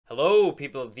Hello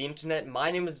people of the internet,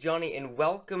 my name is Johnny and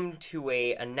welcome to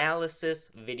a analysis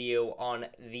video on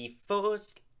the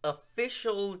first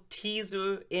official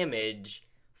teaser image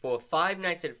for Five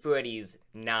Nights at Freddy's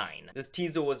 9. This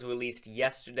teaser was released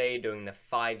yesterday during the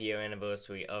 5-year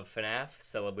anniversary of FNAF,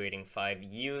 celebrating 5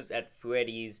 years at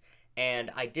Freddy's,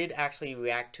 and I did actually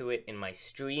react to it in my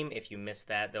stream. If you missed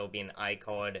that, there will be an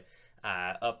iCard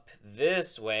up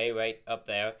this way, right up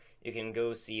there. You can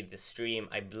go see the stream.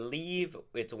 I believe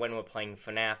it's when we're playing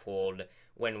FNAF World,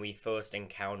 when we first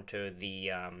encounter the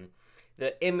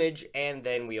image, and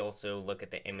then we also look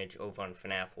at the image over on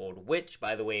FNAF World, which,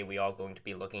 by the way, we are going to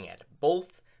be looking at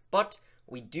both, but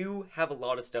we do have a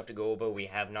lot of stuff to go over. We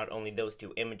have not only those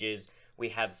two images, we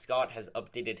have Scott has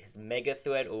updated his mega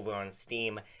thread over on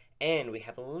Steam, and we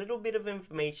have a little bit of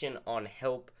information on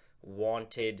Help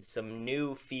Wanted, some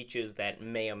new features that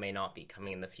may or may not be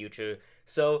coming in the future.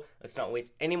 So let's not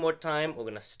waste any more time. We're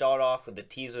going to start off with the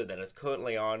teaser that is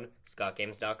currently on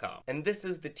scottgames.com. And this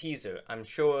is the teaser. I'm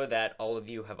sure that all of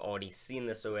you have already seen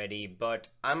this already, but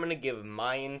I'm going to give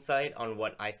my insight on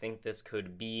what I think this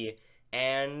could be.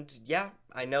 And yeah,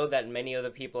 I know that many other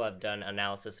people have done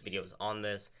analysis videos on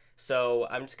this, so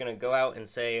I'm just going to go out and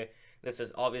say this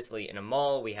is obviously in a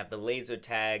mall. We have the laser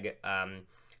tag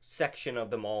section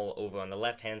of the mall over on the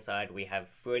left hand side. We have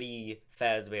Freddy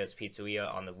Fazbear's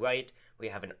Pizzeria on the right. We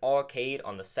have an arcade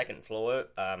on the second floor,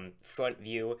 front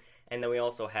view, and then we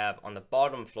also have on the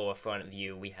bottom floor front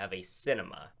view, we have a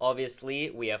cinema. Obviously,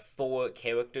 we have 4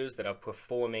 characters that are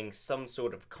performing some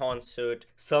sort of concert,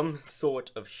 some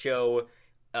sort of show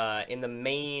in the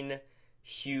main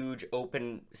huge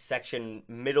open section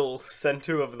middle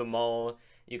center of the mall.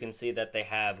 You can see that they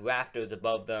have rafters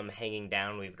above them hanging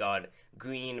down. We've got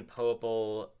green,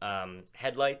 purple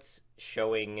headlights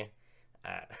showing,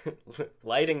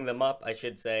 lighting them up, I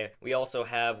should say. We also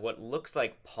have what looks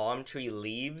like palm tree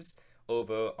leaves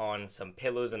over on some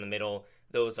pillars in the middle.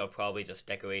 Those are probably just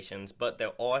decorations, but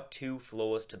there are 2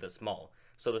 floors to this mall.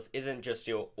 So this isn't just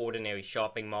your ordinary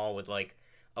shopping mall with like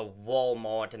a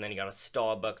Walmart and then you got a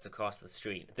Starbucks across the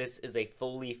street. This is a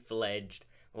fully fledged,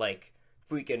 like,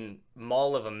 freaking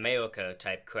Mall of America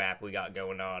type crap we got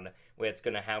going on, where it's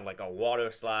gonna have like a water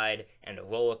slide and a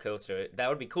roller coaster. That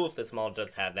would be cool if this mall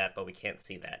does have that, but we can't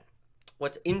see that.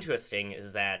 What's interesting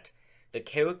is that the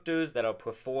characters that are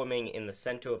performing in the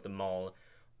center of the mall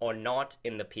are not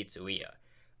in the pizzeria.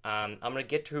 I'm gonna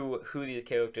get to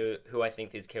who I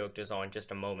think these characters are in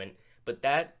just a moment, but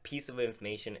that piece of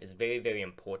information is very, very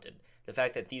important. The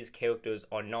fact that these characters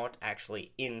are not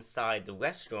actually inside the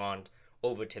restaurant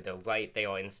over to the right. They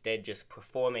are instead just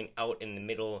performing out in the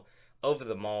middle of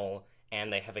the mall,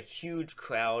 and they have a huge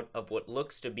crowd of what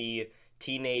looks to be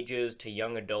teenagers to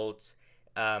young adults,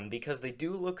 because they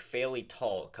do look fairly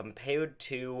tall compared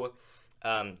to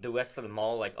the rest of the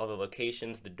mall, like other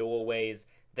locations, the doorways.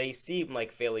 They seem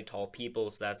like fairly tall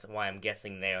people, so that's why I'm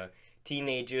guessing they're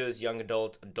teenagers, young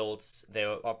adults, adults.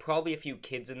 There are probably a few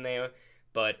kids in there,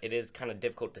 but it is kind of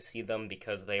difficult to see them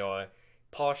because they are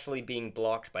partially being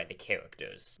blocked by the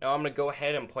characters. Now I'm going to go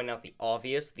ahead and point out the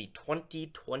obvious. The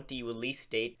 2020 release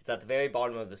date, it's at the very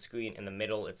bottom of the screen in the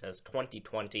middle. It says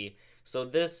 2020. So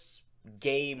this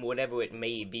game, whatever it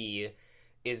may be,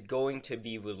 is going to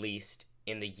be released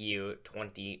in the year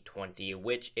 2020,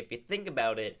 which, if you think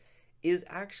about it, is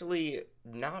actually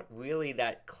not really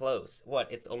that close.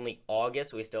 What, it's only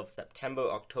August? We still have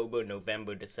September, October,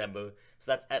 November, December.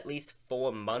 So that's at least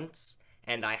 4 months.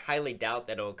 And I highly doubt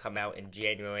that it'll come out in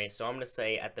January, so I'm going to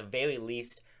say at the very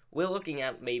least, we're looking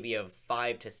at maybe a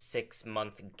 5 to 6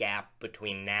 month gap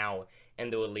between now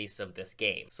and the release of this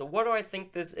game. So what do I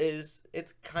think this is?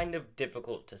 It's kind of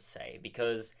difficult to say,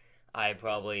 because I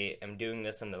probably am doing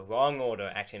this in the wrong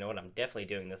order. Actually, you know what, I'm definitely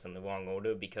doing this in the wrong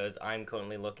order, because I'm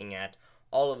currently looking at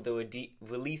all of the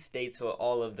release dates for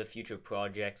all of the future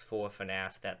projects for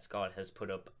FNAF that Scott has put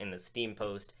up in the Steam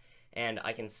post, and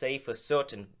I can say for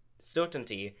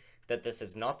certainty that this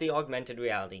is not the augmented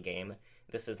reality game.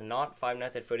 This is not Five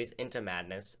Nights at Freddy's Into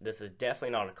Madness. This is definitely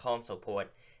not a console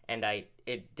port, and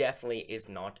it definitely is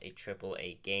not a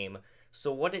AAA game.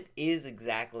 So what it is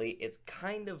exactly, it's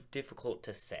kind of difficult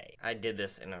to say. I did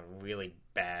this in a really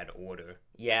bad order.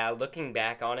 Yeah, looking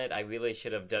back on it, I really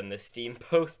should have done the Steam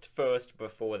post first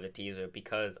before the teaser,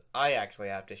 because I actually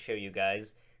have to show you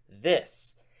guys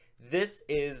this. This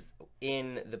is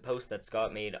in the post that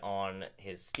Scott made on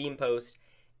his Steam post,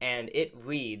 and it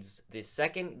reads, the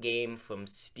second game from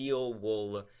Steel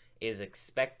Wool is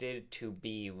expected to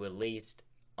be released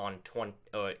in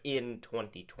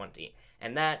 2020,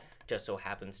 and that just so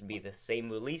happens to be the same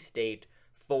release date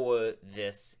for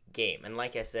this game. And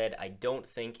like I said, I don't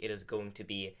think it is going to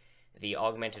be the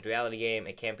augmented reality game,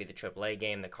 it can't be the AAA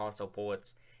game, the console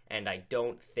ports, and I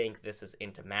don't think this is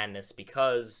Into Madness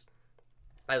because,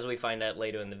 as we find out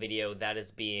later in the video, that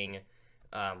is being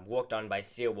worked on by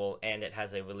Steelwool, and it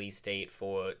has a release date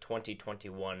for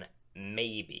 2021,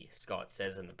 maybe, Scott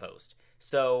says in the post.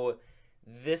 So,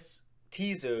 this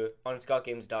teaser on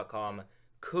ScottGames.com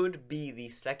could be the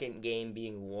second game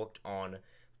being worked on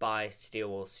by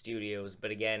Steelwool Studios,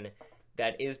 but again,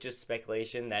 that is just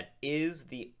speculation. That is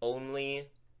the only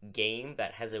game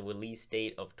that has a release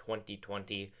date of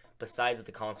 2020 besides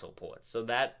the console ports. So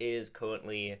that is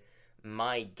currently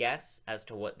my guess as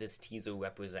to what this teaser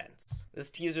represents. This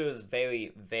teaser is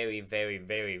very, very, very,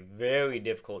 very, very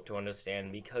difficult to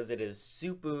understand because it is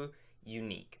super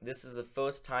unique. This is the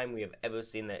first time we have ever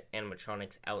seen the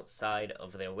animatronics outside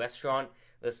of their restaurant.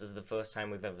 This is the first time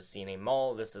we've ever seen a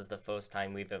mall. This is the first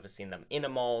time we've ever seen them in a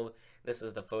mall. This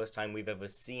is the first time we've ever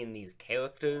seen these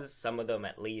characters, some of them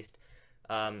at least.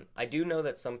 I do know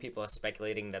that some people are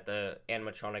speculating that the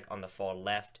animatronic on the far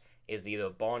left is either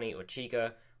Bonnie or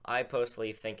Chica. I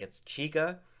personally think it's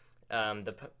Chica.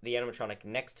 The animatronic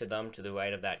next to them, to the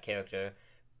right of that character,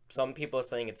 some people are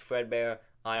saying it's Fredbear.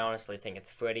 I honestly think it's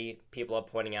Freddy. People are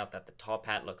pointing out that the top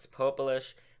hat looks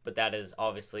purplish, but that is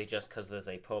obviously just because there's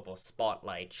a purple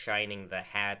spotlight shining the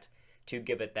hat to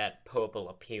give it that purple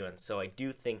appearance. So I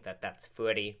do think that that's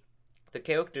Freddy. The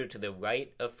character to the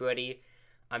right of Freddy,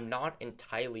 I'm not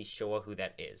entirely sure who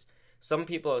that is. Some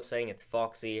people are saying it's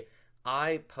Foxy.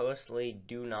 I personally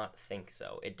do not think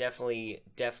so. It definitely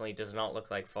does not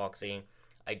look like Foxy.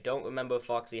 I don't remember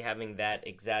Foxy having that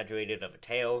exaggerated of a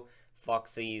tail.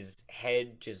 Foxy's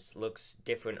head just looks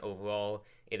different overall.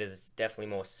 It is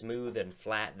definitely more smooth and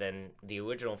flat than the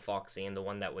original Foxy and the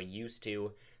one that we're used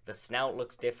to. The snout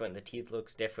looks different, the teeth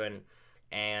looks different,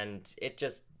 and it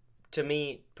just, to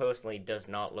me, personally, does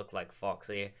not look like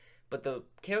Foxy. But the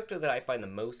character that I find the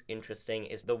most interesting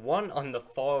is the one on the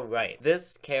far right.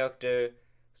 This character,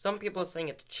 some people are saying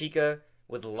it's Chica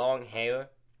with long hair,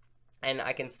 and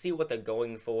I can see what they're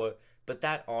going for, but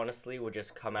that honestly would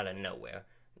just come out of nowhere.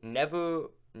 Never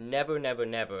in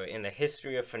the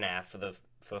history of FNAF,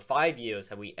 for 5 years,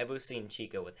 have we ever seen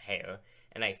Chica with hair,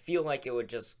 and I feel like it would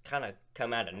just kind of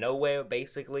come out of nowhere,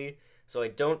 basically. So I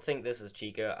don't think this is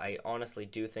Chica. I honestly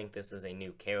do think this is a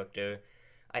new character.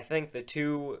 I think the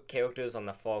two characters on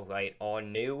the far right are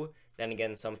new. Then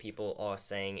again, some people are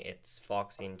saying it's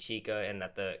Foxy and Chica, and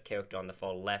that the character on the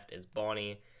far left is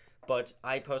Bonnie. But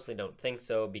I personally don't think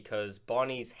so, because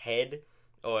Bonnie's head,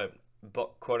 or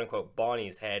quote-unquote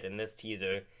Bonnie's head in this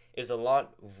teaser, is a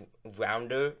lot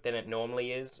rounder than it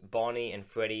normally is. Bonnie and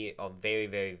Freddy are very,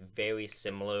 very, very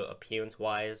similar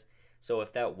appearance-wise. So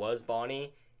if that was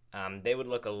Bonnie, they would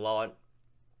look a lot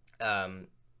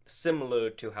similar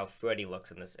to how Freddy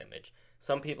looks in this image.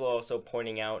 Some people are also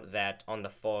pointing out that on the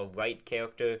far right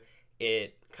character,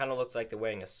 it kind of looks like they're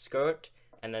wearing a skirt,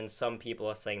 and then some people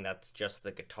are saying that's just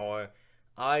the guitar.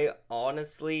 I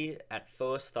honestly, at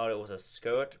first, thought it was a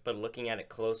skirt, but looking at it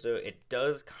closer, it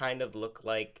does kind of look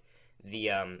like the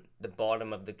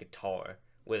bottom of the guitar,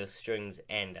 where the strings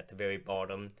end at the very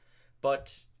bottom.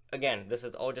 But, again, this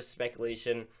is all just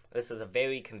speculation. This is a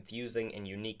very confusing and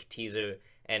unique teaser,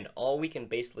 and all we can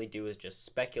basically do is just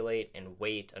speculate and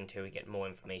wait until we get more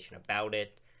information about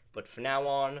it. But for now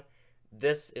on,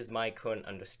 this is my current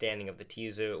understanding of the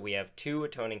teaser. We have two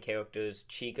returning characters,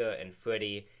 Chica and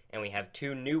Freddy, and we have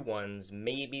two new ones,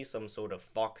 maybe some sort of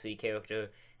Foxy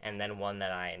character, and then one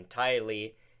that I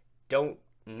entirely don't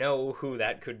know who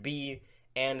that could be,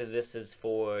 and this is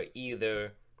for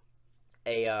either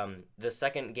the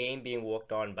second game being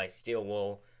worked on by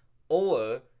Steelwool,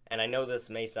 or, and I know this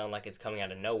may sound like it's coming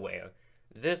out of nowhere,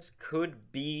 this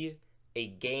could be a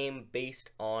game based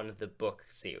on the book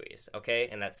series, okay?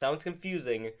 And that sounds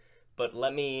confusing, but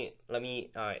let me,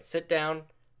 alright, sit down,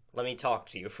 let me talk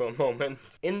to you for a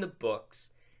moment. In the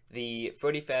books, the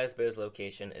Freddy Fazbear's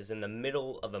location is in the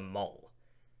middle of a mall.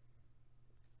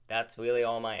 That's really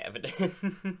all my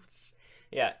evidence.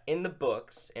 Yeah, in the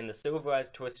books, in the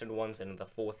Silverized Twisted Ones and the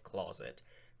Fourth Closet,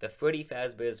 the Freddy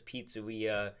Fazbear's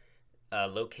Pizzeria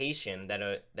location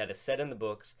that is set in the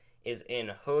books is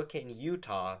in Hurricane,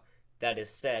 Utah, that is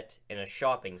set in a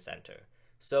shopping center.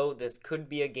 So this could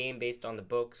be a game based on the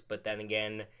books, but then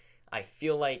again, I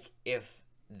feel like if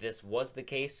this was the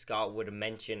case, Scott would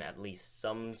mention at least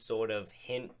some sort of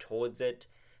hint towards it,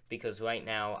 because right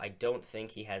now I don't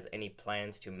think he has any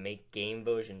plans to make game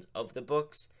versions of the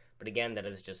books, but again, that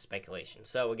is just speculation.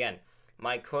 So again,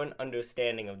 my current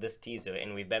understanding of this teaser,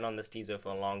 and we've been on this teaser for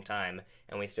a long time,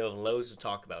 and we still have loads to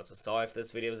talk about, so sorry if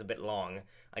this video is a bit long,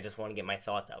 I just want to get my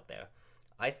thoughts out there.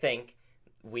 I think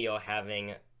we are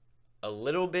having a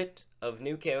little bit of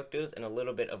new characters and a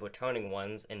little bit of returning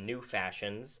ones in new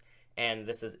fashions, and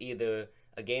this is either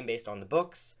a game based on the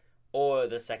books, or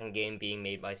the second game being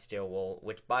made by Stillwell,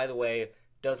 which, by the way,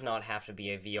 does not have to be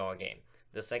a VR game.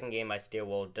 The second game by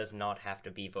Stillwell does not have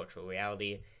to be virtual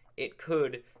reality. It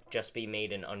could just be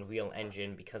made in Unreal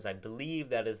Engine, because I believe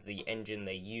that is the engine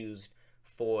they used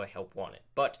for Help Wanted.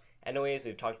 But anyways,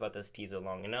 we've talked about this teaser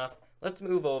long enough. Let's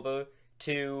move over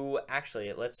to,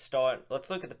 actually, let's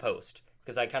look at the post,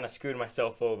 because I kind of screwed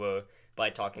myself over by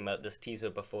talking about this teaser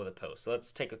before the post. So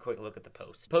let's take a quick look at the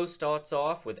post. The post starts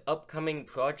off with upcoming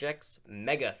projects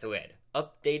Mega Thread,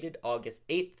 updated August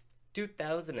 8th,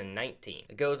 2019.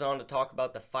 It goes on to talk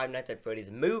about the Five Nights at Freddy's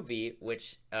movie,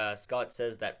 which Scott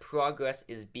says that progress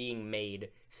is being made.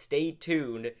 Stay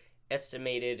tuned.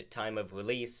 Estimated time of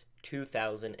release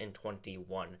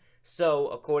 2021. So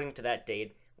according to that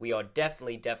date, we are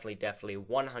definitely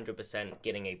 100%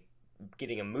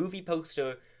 getting a movie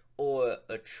poster or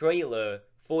a trailer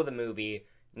for the movie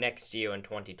next year in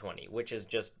 2020, which is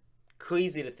just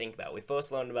crazy to think about. We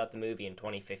first learned about the movie in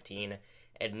 2015,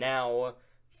 and now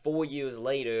 4 years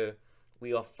later,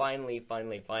 we are finally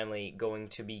going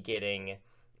to be getting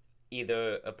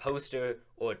either a poster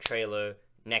or a trailer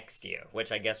next year,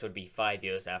 which I guess would be 5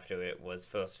 years after it was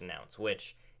first announced,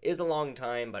 which is a long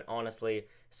time. But honestly,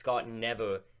 Scott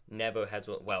never has,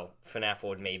 well, FNAF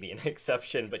World may be an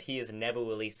exception, but he has never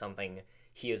released something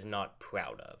he is not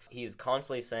proud of. He's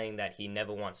constantly saying that he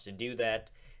never wants to do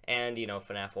that, and, you know,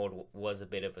 FNAF World was a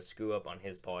bit of a screw up on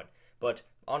his part. But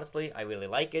honestly, I really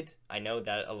like it. I know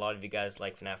that a lot of you guys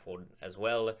like FNAF World as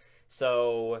well,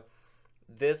 so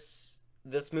this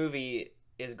movie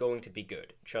is going to be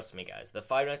good. Trust me, guys. The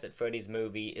Five Nights at Freddy's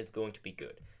movie is going to be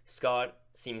good. Scott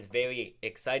seems very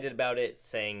excited about it,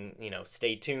 saying, you know,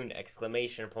 stay tuned,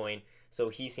 exclamation point. So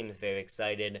he seems very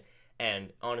excited,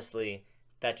 and honestly,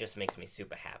 that just makes me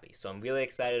super happy. So I'm really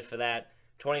excited for that.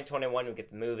 2021, we'll get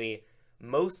the movie.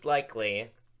 Most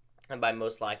likely, and by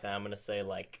most likely, I'm going to say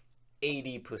like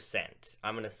 80%.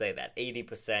 I'm going to say that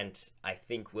 80%, I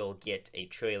think we'll get a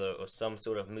trailer or some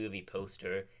sort of movie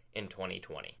poster in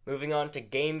 2020. Moving on to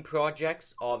game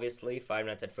projects, obviously, Five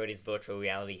Nights at Freddy's Virtual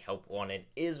Reality Help Wanted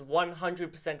is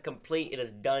 100% complete. It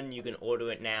is done. You can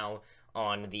order it now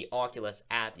on the Oculus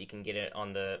app. You can get it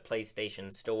on the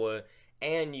PlayStation Store,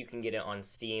 and you can get it on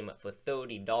Steam for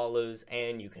 $30,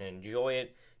 and you can enjoy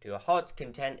it to your heart's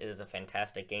content. It is a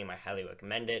fantastic game. I highly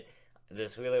recommend it.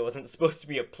 This really wasn't supposed to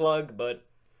be a plug, but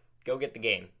go get the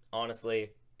game.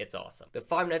 Honestly, it's awesome. The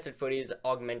Five Nights at Freddy's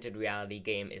augmented reality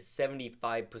game is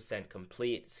 75%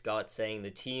 complete. Scott saying the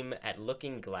team at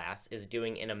Looking Glass is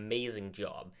doing an amazing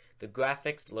job. The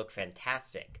graphics look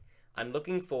fantastic. I'm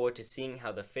looking forward to seeing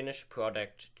how the finished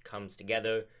product comes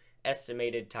together.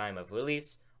 Estimated time of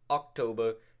release,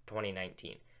 October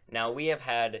 2019. Now, we have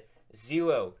had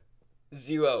zero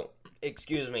zip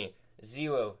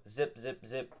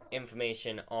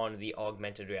information on the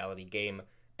augmented reality game,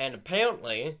 and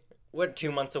apparently we're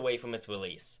 2 months away from its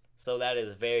release. So that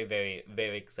is very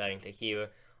exciting to hear.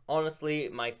 Honestly,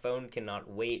 my phone cannot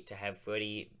wait to have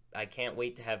Freddy. I can't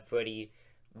wait to have Freddy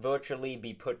virtually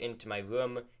be put into my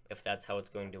room, if that's how it's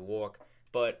going to work.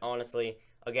 But honestly,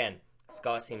 again,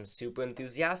 Scott seems super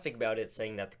enthusiastic about it,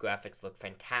 saying that the graphics look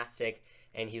fantastic,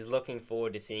 and he's looking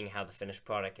forward to seeing how the finished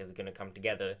product is going to come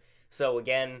together. So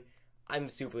again, I'm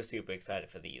super excited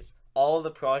for these. All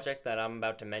the projects that I'm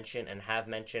about to mention and have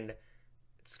mentioned,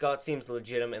 Scott seems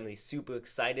legitimately super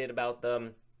excited about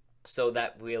them, so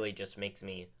that really just makes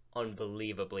me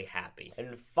unbelievably happy.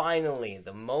 And finally,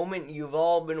 the moment you've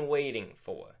all been waiting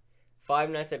for. Five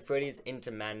Nights at Freddy's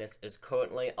Into Madness is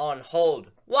currently on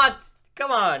hold. What?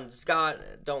 Come on, Scott.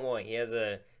 Don't worry, he has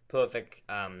a perfect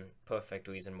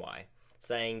reason why.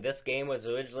 Saying this game was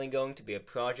originally going to be a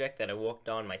project that I worked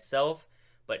on myself,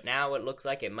 but now it looks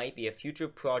like it might be a future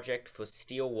project for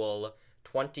Stillwell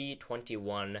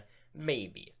 2021,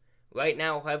 maybe. Right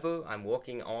now, however, I'm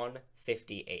working on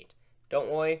 58. Don't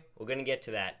worry, we're gonna get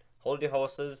to that. Hold your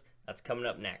horses, that's coming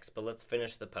up next, but let's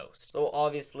finish the post. So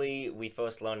obviously, we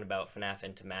first learned about FNAF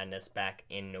Into Madness back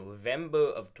in November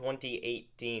of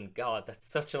 2018. God, that's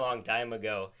such a long time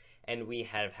ago. And we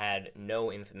have had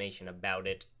no information about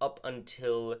it up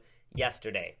until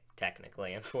yesterday,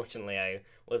 technically. Unfortunately, I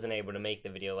wasn't able to make the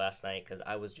video last night because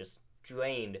I was just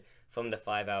drained from the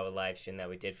 5-hour live stream that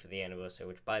we did for the anniversary,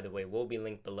 which, by the way, will be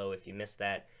linked below if you missed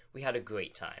that. We had a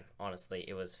great time. Honestly,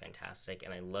 it was fantastic,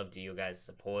 and I loved you guys'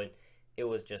 support. It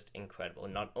was just incredible.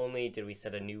 Not only did we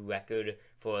set a new record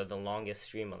for the longest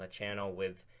stream on the channel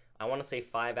with, I want to say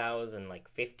 5 hours and like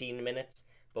 15 minutes,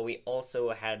 but we also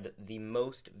had the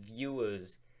most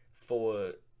viewers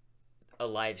for a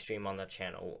live stream on the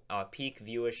channel. Our peak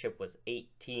viewership was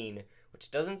 18, which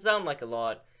doesn't sound like a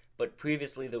lot, but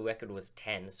previously the record was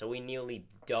 10, so we nearly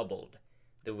doubled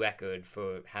the record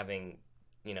for having,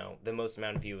 you know, the most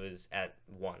amount of viewers at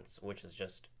once, which is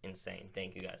just insane.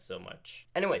 Thank you guys so much.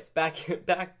 Anyways,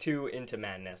 back to Into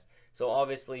Madness. So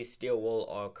obviously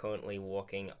Steelwool are currently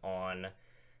working on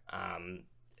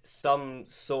some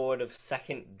sort of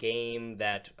second game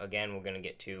that, again, we're going to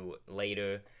get to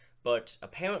later, but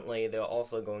apparently they're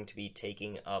also going to be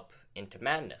taking up Into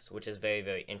Madness, which is very,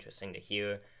 very interesting to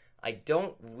hear. I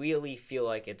don't really feel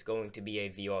like it's going to be a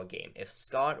VR game. If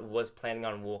Scott was planning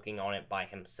on working on it by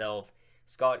himself,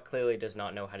 Scott clearly does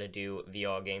not know how to do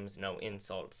VR games. No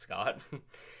insult, Scott.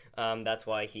 That's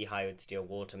why he hired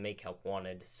Steelwool to make Help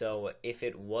Wanted. So if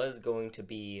Scott was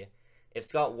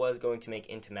going to make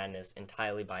Into Madness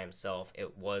entirely by himself,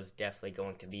 it was definitely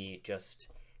going to be just,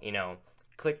 you know,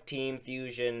 click team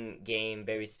fusion game,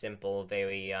 very simple,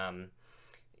 very,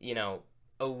 you know,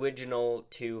 original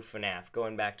to FNAF,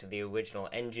 going back to the original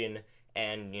engine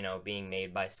and, you know, being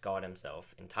made by Scott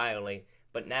himself entirely.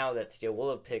 But now that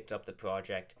Steelwool have picked up the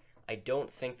project, I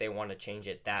don't think they want to change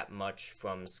it that much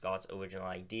from Scott's original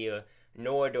idea,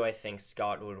 nor do I think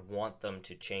Scott would want them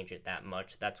to change it that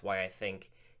much. That's why I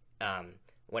think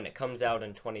when it comes out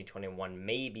in 2021,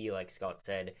 maybe, like Scott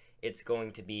said, it's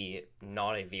going to be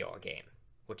not a VR game,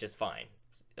 which is fine.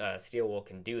 Steelwool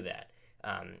can do that.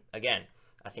 Again,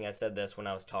 I think I said this when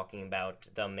I was talking about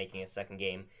them making a second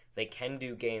game. They can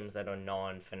do games that are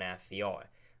non-FNAF VR,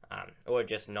 or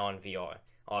just non-VR.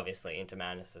 Obviously, Into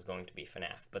Madness is going to be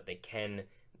FNAF, but they can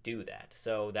do that.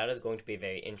 So that is going to be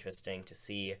very interesting to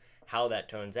see how that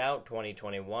turns out.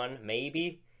 2021,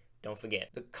 maybe? Don't forget.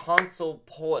 The console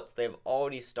ports, they've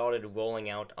already started rolling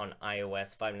out on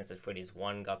iOS. Five Nights at Freddy's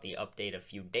 1 got the update a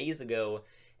few days ago,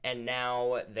 and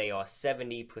now they are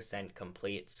 70%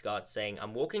 complete. Scott saying,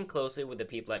 I'm working closely with the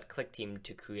people at ClickTeam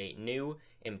to create new,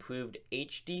 improved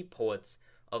HD ports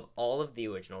of all of the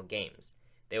original games.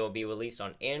 They will be released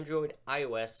on Android,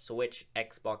 iOS, Switch,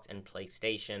 Xbox, and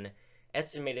PlayStation.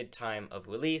 Estimated time of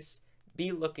release,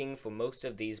 be looking for most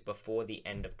of these before the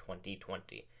end of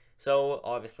 2020. So,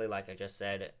 obviously, like I just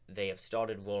said, they have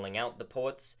started rolling out the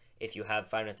ports. If you have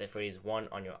Five Nights at Freddy's 1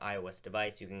 on your iOS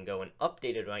device, you can go and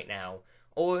update it right now.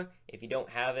 Or, if you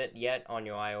don't have it yet on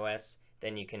your iOS,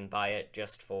 then you can buy it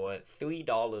just for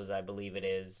 $3, I believe it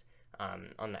is,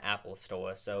 on the Apple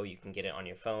Store. So you can get it on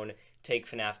your phone. Take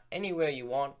FNAF anywhere you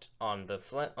want on the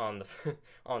phone.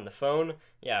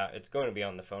 Yeah, it's going to be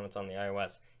on the phone. It's on the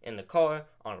iOS. In the car,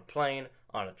 on a plane,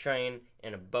 on a train,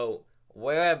 in a boat,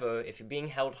 wherever. If you're being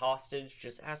held hostage,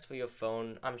 just ask for your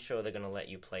phone. I'm sure they're going to let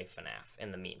you play FNAF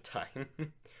in the meantime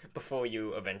before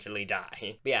you eventually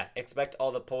die. But yeah, expect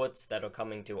all the ports that are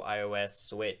coming to iOS,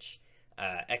 Switch,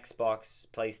 Xbox,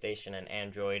 PlayStation, and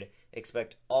Android.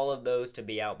 Expect all of those to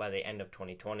be out by the end of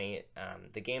 2020.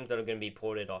 The games that are going to be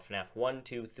ported are FNAF 1,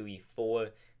 2, 3, 4,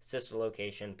 Sister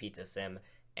Location, Pizza Sim,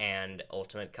 and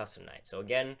Ultimate Custom Night. So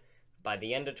again, by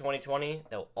the end of 2020,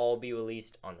 they'll all be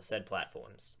released on the said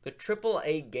platforms. The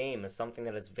AAA game is something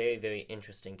that is very, very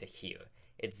interesting to hear.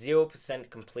 It's 0%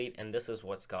 complete, and this is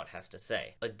what Scott has to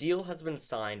say. A deal has been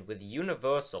signed with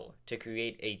Universal to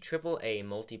create a AAA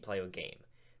multiplayer game.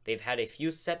 They've had a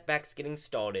few setbacks getting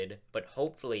started, but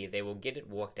hopefully they will get it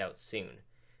worked out soon.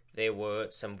 There were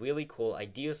some really cool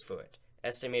ideas for it.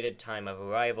 Estimated time of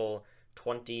arrival,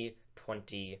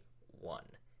 2021.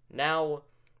 Now,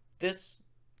 this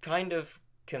kind of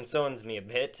concerns me a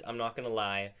bit, I'm not gonna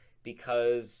lie,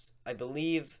 because I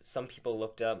believe some people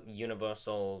looked up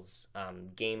Universal's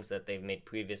games that they've made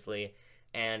previously,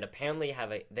 and apparently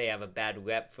they have a bad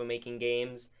rep for making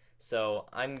games. So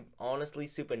I'm honestly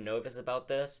super nervous about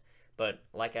this, but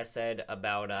like I said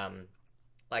about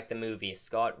like the movie,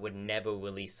 Scott would never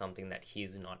release something that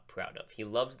he's not proud of. He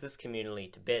loves this community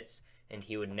to bits, and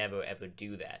he would never ever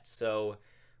do that. So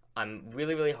I'm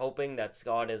really, really hoping that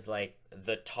Scott is like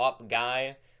the top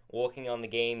guy working on the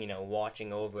game, you know,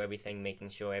 watching over everything, making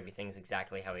sure everything's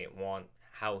exactly how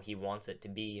he wants it to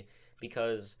be,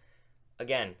 because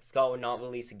again, Scott would not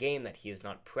release a game that he is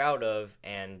not proud of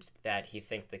and that he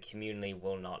thinks the community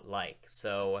will not like.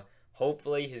 So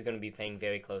hopefully he's going to be paying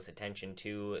very close attention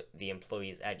to the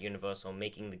employees at Universal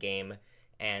making the game.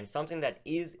 And something that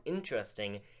is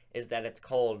interesting is that it's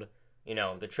called, you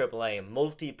know, the AAA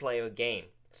multiplayer game.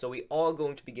 So we are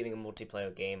going to be getting a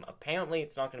multiplayer game. Apparently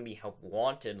it's not going to be Help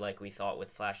Wanted like we thought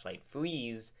with Flashlight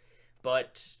Freeze,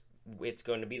 but it's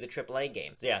going to be the AAA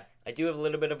game. So yeah, I do have a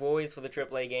little bit of worries for the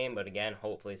AAA game, but again,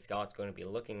 hopefully Scott's going to be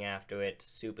looking after it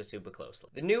super, super closely.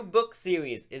 The new book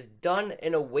series is done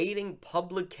and awaiting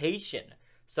publication.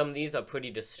 Some of these are pretty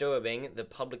disturbing. The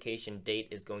publication date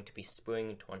is going to be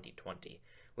spring 2020.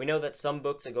 We know that some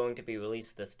books are going to be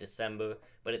released this December,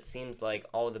 but it seems like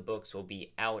all the books will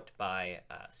be out by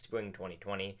spring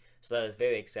 2020, so that is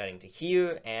very exciting to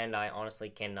hear, and I honestly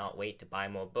cannot wait to buy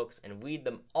more books and read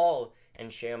them all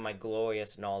and share my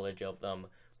glorious knowledge of them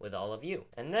with all of you.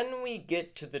 And then we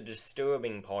get to the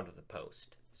disturbing part of the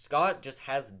post. Scott just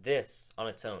has this on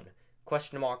its own.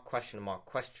 Question mark, question mark,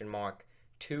 question mark,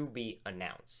 to be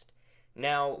announced.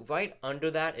 Now, right under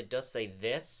that, it does say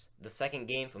this, the second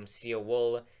game from Steel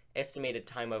Wool, estimated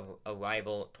time of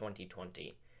arrival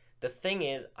 2020. The thing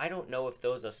is, I don't know if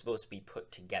those are supposed to be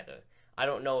put together. I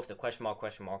don't know if the question mark,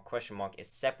 question mark, question mark is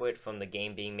separate from the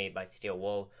game being made by Steel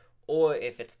Wool, or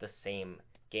if it's the same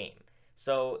game.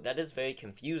 So that is very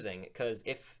confusing, because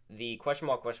if the question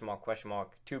mark, question mark, question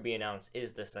mark, to be announced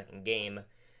is the second game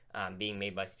being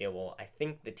made by Steel Wool, I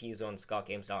think the teaser on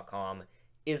scottgames.com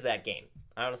is that game.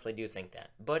 I honestly do think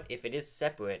that. But if it is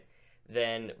separate,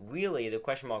 then really the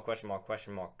question mark, question mark,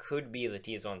 question mark could be the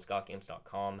teaser on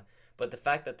scottgames.com. But the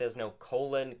fact that there's no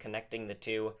colon connecting the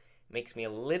two makes me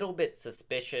a little bit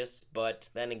suspicious. But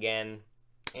then again,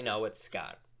 you know, it's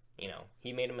Scott. You know,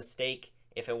 he made a mistake.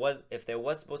 If there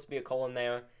was supposed to be a colon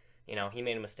there, you know, he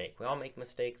made a mistake. We all make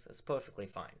mistakes. That's perfectly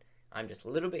fine. I'm just a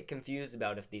little bit confused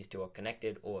about if these two are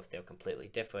connected or if they're completely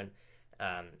different.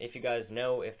 If you guys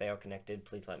know if they are connected,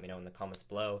 please let me know in the comments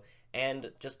below,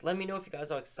 and just let me know if you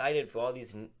guys are excited for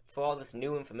all this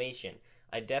new information.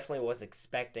 I definitely was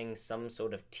expecting some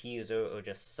sort of teaser or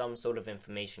just some sort of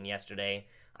information yesterday.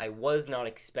 I was not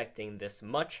expecting this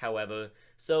much, however,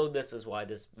 so this is why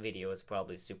this video is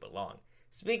probably super long.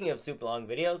 Speaking of super long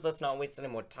videos, let's not waste any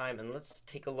more time and let's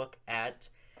take a look at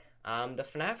the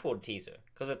FNAF World teaser,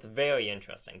 because it's very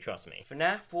interesting, trust me.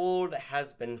 FNAF World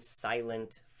has been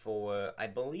silent for, I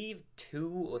believe,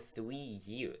 2 or 3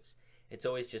 years. It's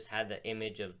always just had the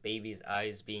image of baby's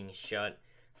eyes being shut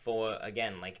for,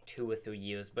 again, like 2 or 3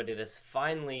 years, but it has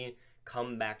finally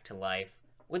come back to life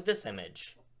with this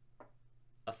image.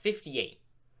 A 58.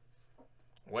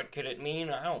 What could it mean?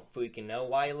 I don't freaking know.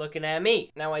 Why are you looking at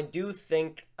me? Now, I do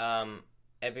think,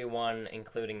 everyone,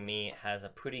 including me, has a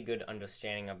pretty good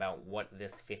understanding about what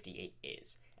this 58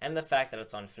 is. And the fact that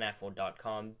it's on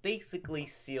FNAFworld.com basically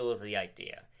seals the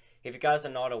idea. If you guys are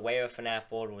not aware,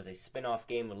 FNAF World was a spin-off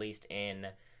game released in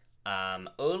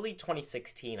early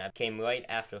 2016. It came right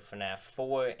after FNAF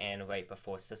 4 and right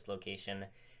before Sis Location.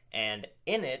 And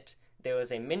in it, there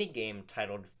was a mini-game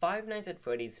titled Five Nights at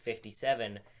Freddy's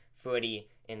 57, Freddy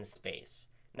in Space.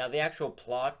 Now, the actual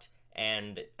plot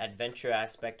and adventure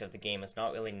aspect of the game is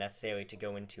not really necessary to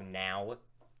go into now.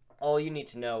 All you need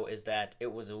to know is that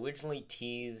it was originally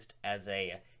teased as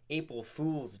a April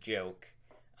Fool's joke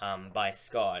by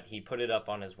Scott. He put it up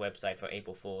on his website for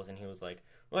April Fools, and he was like,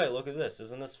 "Wait, look at this,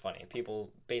 isn't this funny?" People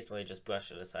basically just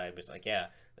brushed it aside, was like, yeah,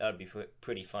 that would be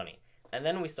pretty funny. And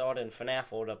then we saw it in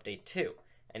FNAF World Update 2,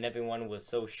 and everyone was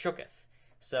so shooketh.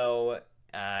 So,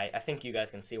 I think you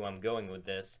guys can see where I'm going with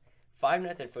this. Five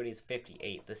Nights at Freddy's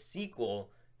 58, the sequel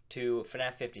to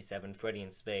FNAF 57, Freddy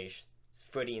in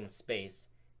Space,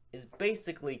 is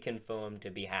basically confirmed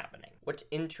to be happening. What's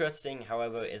interesting,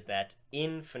 however, is that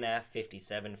in FNAF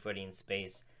 57, Freddy in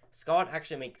Space, Scott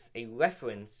actually makes a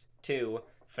reference to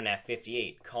FNAF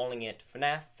 58, calling it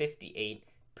FNAF 58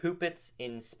 Puppets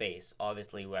in Space,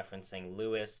 obviously referencing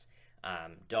Lewis,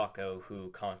 Dawko,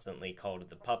 who constantly called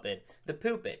the puppet the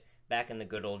Puppet, back in the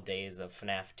good old days of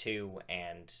FNAF 2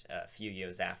 and a few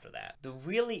years after that. The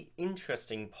really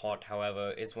interesting part,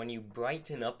 however, is when you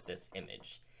brighten up this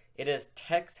image. It has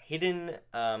text hidden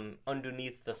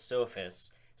underneath the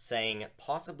surface saying,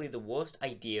 possibly the worst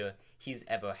idea he's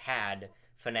ever had,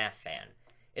 FNAF fan.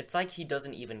 It's like he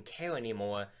doesn't even care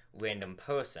anymore, random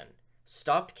person.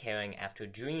 Stopped caring after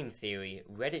Dream Theory,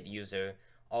 Reddit user,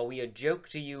 are we a joke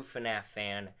to you, FNAF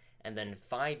fan, and then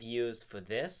 5 years for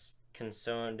this,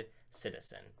 concerned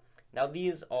citizen. Now,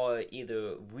 these are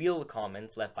either real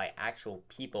comments left by actual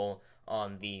people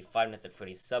on the Five Nights at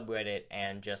Freddy's subreddit,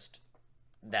 and just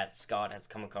that Scott has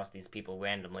come across these people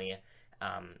randomly,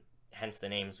 hence the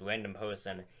names Random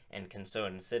Person and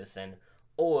Concerned Citizen,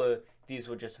 or these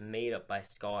were just made up by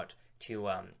Scott to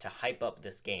hype up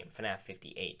this game, FNAF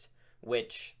 58,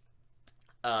 which,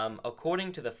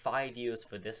 according to the 5 years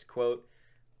for this quote,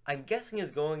 I'm guessing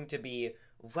is going to be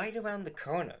right around the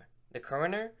corner. The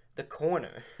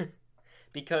corner.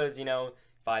 Because, you know,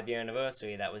 5-year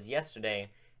anniversary, that was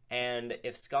yesterday, and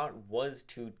if Scott was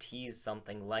to tease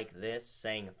something like this,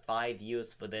 saying 5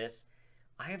 years for this,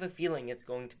 I have a feeling it's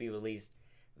going to be released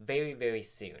very, very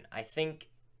soon. I think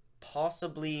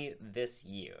possibly this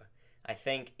year. I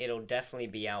think it'll definitely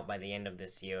be out by the end of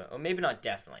this year, or maybe not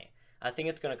definitely. I think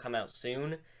it's going to come out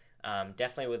soon,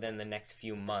 definitely within the next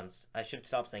few months. I should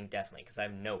stop saying definitely, because I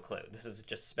have no clue. This is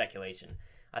just speculation.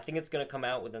 I think it's going to come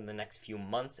out within the next few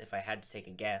months, if I had to take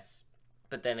a guess.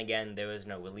 But then again, there is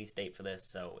no release date for this,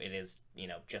 so it is,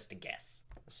 just a guess.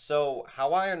 So,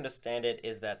 how I understand it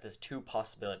is that there's two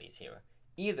possibilities here.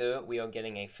 Either we are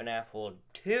getting a FNAF World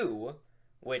 2,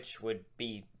 which would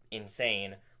be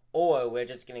insane, or we're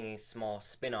just getting a small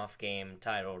spin-off game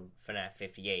titled FNAF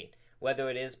 58. Whether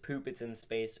it is Poop It's in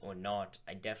Space or not,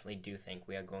 I definitely do think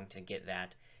we are going to get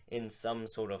that in some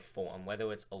sort of form,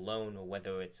 whether it's alone or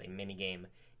whether it's a minigame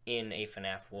in a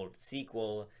FNAF World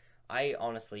sequel. I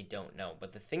honestly don't know,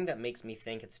 but the thing that makes me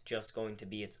think it's just going to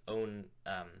be its own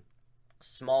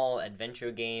small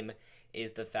adventure game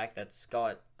is the fact that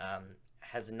Scott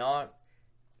has not,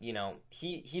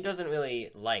 he doesn't really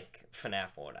like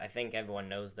FNAF World. I think everyone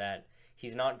knows that.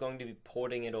 He's not going to be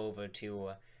porting it over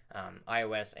to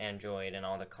iOS, Android, and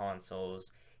all the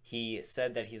consoles. He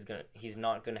said that he's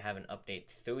not gonna have an update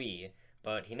 3,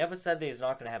 but he never said that he's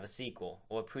not gonna have a sequel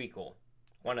or a prequel.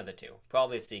 One of the two.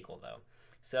 Probably a sequel though.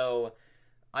 So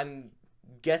I'm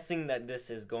guessing that this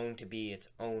is going to be its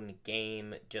own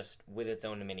game, just with its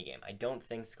own minigame. I don't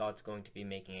think Scott's going to be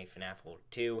making a FNAF World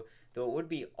 2, though it would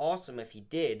be awesome if he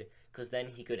did, because then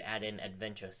he could add in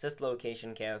Adventure Assist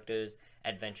Location characters,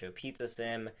 Adventure Pizza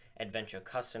Sim, Adventure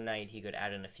Custom Night. He could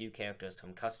add in a few characters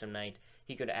from Custom Night.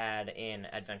 He could add in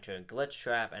Adventure Glitch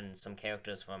Trap and some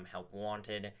characters from Help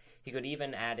Wanted. He could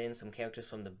even add in some characters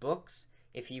from the books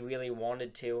if he really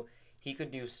wanted to. He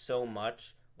could do so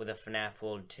much with a FNAF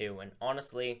World 2, and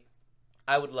honestly,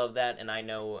 I would love that, and I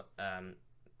know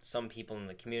some people in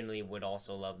the community would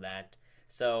also love that.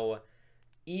 So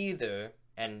either,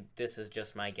 and this is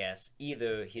just my guess,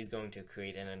 either he's going to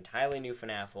create an entirely new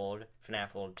FNAF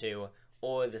World 2,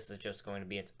 or this is just going to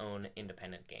be its own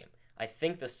independent game. I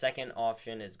think the second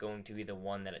option is going to be the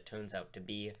one that it turns out to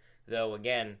be, though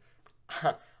again,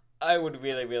 I would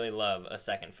really, really love a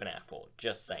second FNAF World.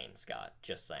 Just saying, Scott.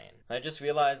 Just saying. I just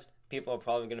realized people are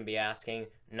probably going to be asking,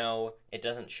 no, it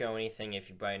doesn't show anything if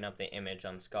you brighten up the image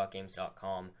on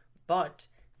scottgames.com, but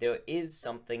there is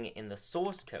something in the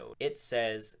source code. It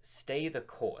says, stay the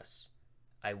course.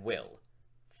 I will.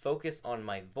 Focus on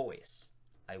my voice.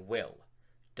 I will.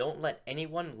 Don't let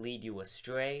anyone lead you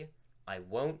astray. I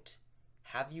won't.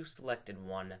 Have you selected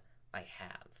one? I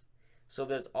have. So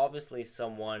there's obviously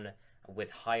someone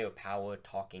with higher power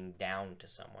talking down to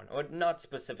someone, or not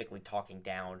specifically talking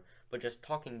down, but just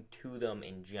talking to them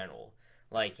in general.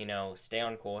 Like, stay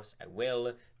on course, I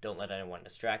will. Don't let anyone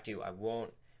distract you, I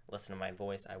won't. Listen to my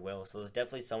voice, I will. So there's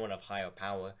definitely someone of higher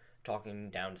power talking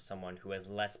down to someone who has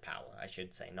less power, I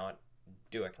should say, not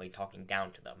directly talking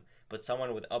down to them, but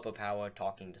someone with upper power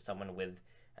talking to someone with,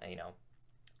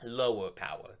 lower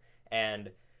power.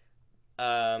 And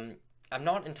I'm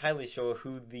not entirely sure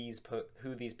who these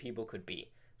people could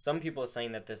be. Some people are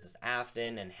saying that this is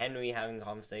Afton and Henry having a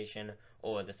conversation,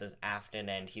 or this is Afton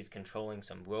and he's controlling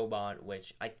some robot,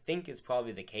 which I think is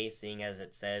probably the case, seeing as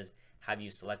it says, have you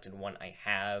selected one? I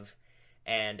have.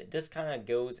 And this kind of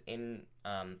goes in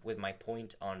with my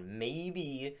point on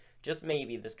maybe, just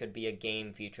maybe, this could be a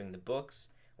game featuring the books,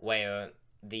 where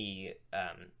the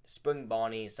Spring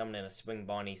Bonnie, someone in a Spring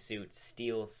Bonnie suit,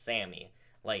 steals Sammy.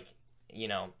 Like,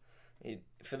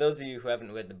 for those of you who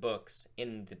haven't read the books,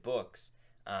 in the books,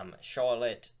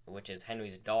 Charlotte, which is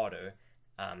Henry's daughter,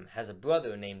 has a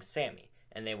brother named Sammy,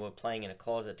 and they were playing in a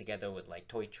closet together with like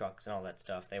toy trucks and all that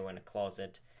stuff. They were in a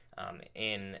closet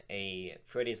in a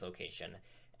Freddy's location,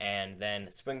 and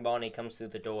then Spring Bonnie comes through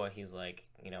the door. He's like,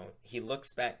 he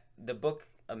looks back. The book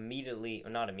immediately,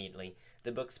 or not immediately,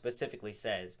 the book specifically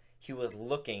says he was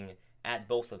looking at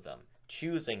both of them,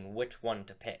 choosing which one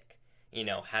to pick.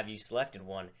 Have you selected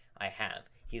one? I have.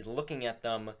 He's looking at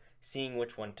them, seeing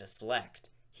which one to select.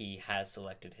 He has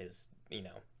selected his,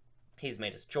 he's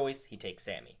made his choice. He takes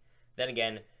Sammy. Then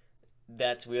again,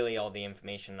 that's really all the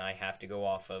information I have to go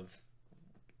off of,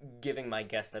 giving my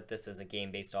guess that this is a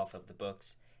game based off of the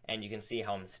books. And you can see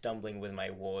how I'm stumbling with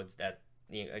my words, that,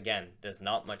 again, there's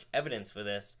not much evidence for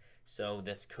this, so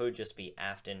this could just be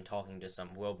Afton talking to some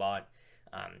robot,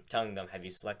 telling them, have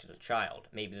you selected a child?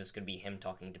 Maybe this could be him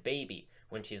talking to Baby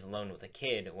when she's alone with a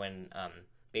kid, when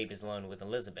Baby's alone with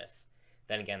Elizabeth.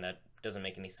 Then again, that doesn't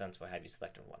make any sense for have you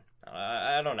selected one.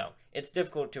 I don't know. It's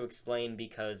difficult to explain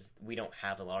because we don't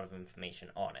have a lot of information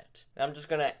on it. I'm just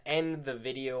gonna end the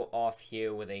video off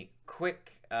here with a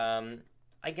quick,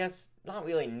 I guess, not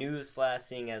really news flash,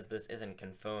 seeing as this isn't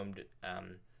confirmed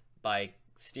by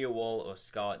Steelwall or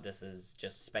Scott. This is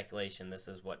just speculation. This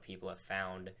is what people have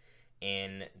found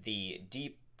in the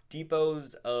deep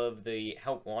depots of the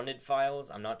Help Wanted files.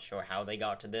 I'm not sure how they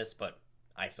got to this, but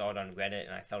I saw it on Reddit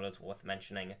and I thought it was worth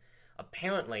mentioning.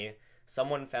 Apparently,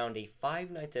 someone found a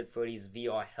Five Nights at Freddy's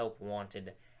VR Help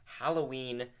Wanted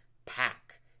Halloween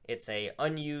pack. It's a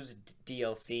unused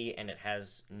DLC and it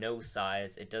has no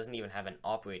size. It doesn't even have an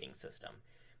operating system.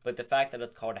 But the fact that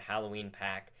it's called a Halloween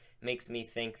pack makes me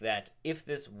think that if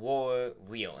this were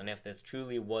real, and if this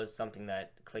truly was something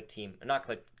that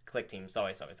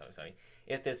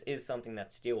if this is something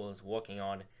that Steel is working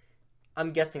on,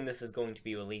 I'm guessing this is going to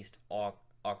be released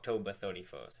October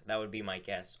 31st. That would be my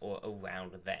guess, or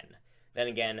around then. Then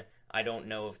again, I don't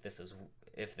know if this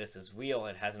is real.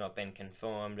 It has not been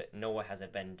confirmed, nor has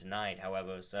it been denied,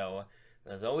 however, so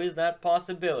there's always that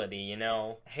possibility, you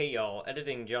know? Hey y'all,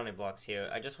 editing JonnyBlox here.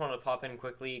 I just want to pop in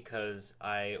quickly because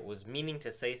I was meaning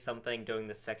to say something during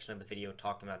this section of the video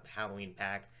talking about the Halloween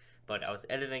pack, but I was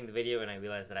editing the video and I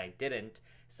realized that I didn't,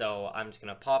 so I'm just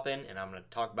gonna pop in and I'm gonna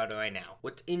talk about it right now.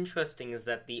 What's interesting is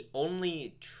that the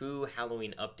only true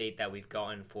Halloween update that we've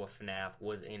gotten for FNAF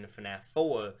was in FNAF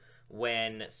 4,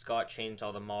 when Scott changed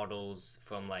all the models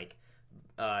from, like,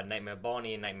 Nightmare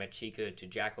Bonnie and Nightmare Chica to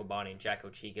Jacko Bonnie and Jacko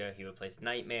Chica. He replaced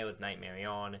Nightmare with Nightmare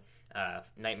Yon.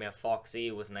 Nightmare Foxy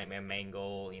was Nightmare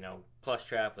Mangle. You know,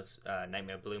 Plushtrap was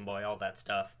Nightmare Balloon Boy, all that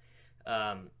stuff.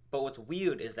 But what's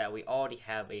weird is that we already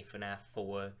have a FNAF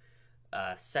 4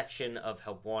 section of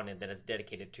Help Wanted that is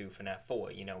dedicated to FNAF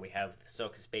 4. You know, we have the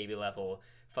Circus Baby level,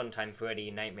 Funtime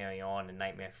Freddy, Nightmare Yon, and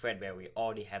Nightmare Fredbear. We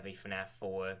already have a FNAF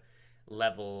 4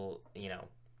 level, you know,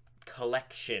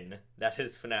 collection that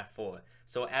is FNAF 4.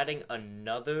 So adding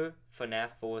another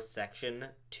FNAF 4 section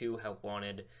to Help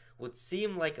Wanted would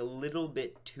seem like a little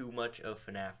bit too much of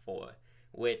FNAF 4,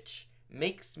 which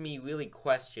makes me really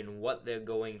question what they're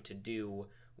going to do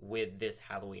with this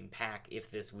Halloween pack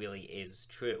if this really is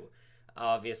true.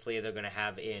 Obviously, they're going to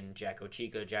have in Jacko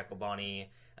Chica, Jacko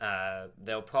Bonnie.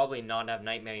 They'll probably not have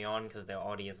Nightmare Yon because there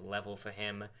already is a level for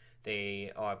him.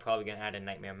 They are probably going to add a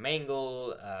Nightmare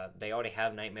Mangle. They already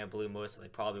have Nightmare Balloon Boy, so they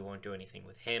probably won't do anything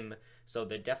with him. So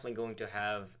they're definitely going to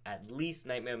have at least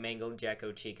Nightmare Mangle,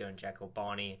 Jacko Chica, and Jacko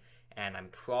Bonnie. And I'm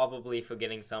probably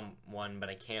forgetting someone, but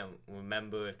I can't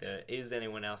remember if there is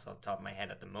anyone else off the top of my head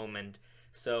at the moment.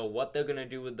 So what they're going to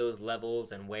do with those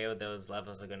levels and where those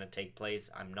levels are going to take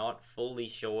place, I'm not fully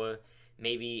sure.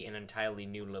 Maybe an entirely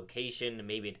new location.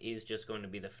 Maybe it is just going to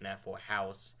be the FNAF 4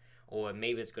 house. Or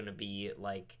maybe it's going to be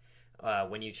like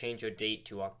when you change your date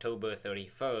to October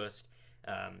 31st,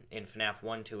 in FNAF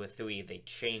 1, 2, or 3, they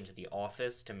change the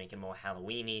office to make it more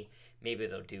Halloween-y. Maybe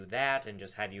they'll do that and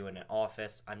just have you in an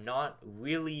office. I'm not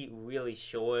really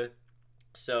sure.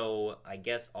 So I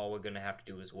guess all we're going to have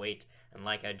to do is wait. And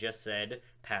like I just said,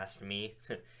 past me,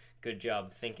 good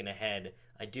job thinking ahead.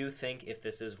 I do think if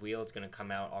this is real, it's going to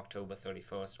come out October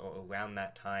 31st or around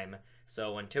that time.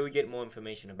 So until we get more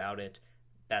information about it,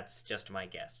 that's just my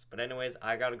guess. But anyways,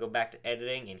 I gotta go back to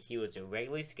editing, and here was a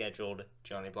regularly scheduled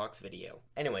JonnyBlox video.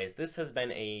 Anyways, this has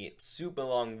been a super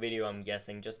long video, I'm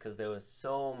guessing, just because there was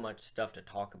so much stuff to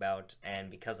talk about, and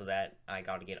because of that, I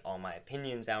gotta get all my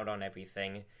opinions out on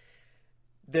everything.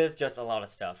 There's just a lot of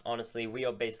stuff. Honestly, we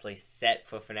are basically set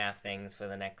for FNAF things for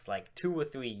the next, like, 2 or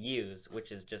 3 years, which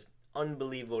is just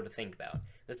unbelievable to think about.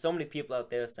 There's so many people out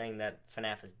there saying that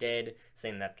FNAF is dead,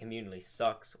 saying that the community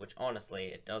sucks, which honestly,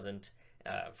 it doesn't.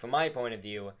 From my point of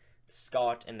view,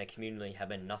 Scott and the community have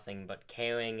been nothing but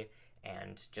caring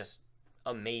and just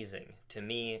amazing to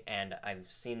me, and I've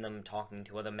seen them talking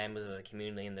to other members of the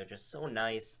community, and they're just so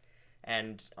nice,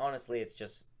 and honestly, it's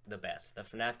just the best. The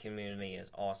FNAF community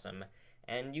is awesome,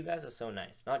 and you guys are so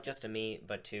nice, not just to me,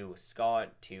 but to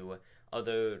Scott, to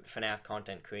other FNAF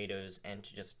content creators, and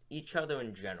to just each other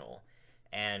in general.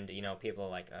 And, you know, people are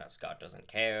like, Scott doesn't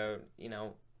care, you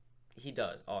know, he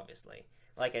does, obviously.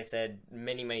 Like I said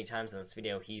many times in this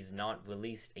video, he's not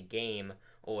released a game,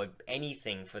 or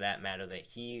anything for that matter, that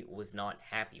he was not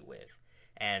happy with.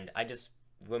 And I just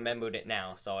remembered it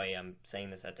now, sorry I'm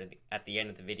saying this at the end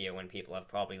of the video when people have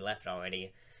probably left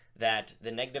already, that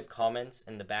the negative comments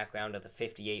in the background of the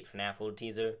 58 FNAF World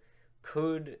teaser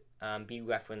could be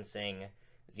referencing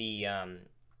the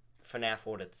FNAF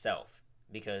World itself,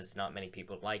 because not many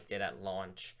people liked it at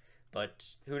launch.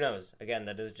 But who knows? Again,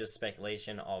 that is just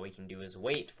speculation. All we can do is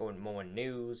wait for more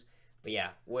news. But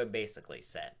yeah, we're basically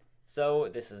set. So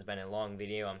this has been a long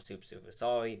video. I'm super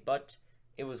sorry, but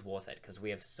it was worth it because we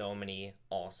have so many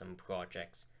awesome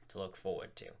projects to look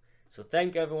forward to. So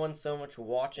thank everyone so much for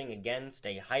watching. Again,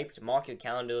 stay hyped. Mark your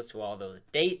calendars to all those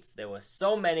dates. There were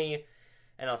so many.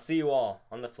 And I'll see you all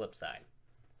on the flip side.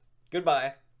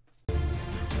 Goodbye.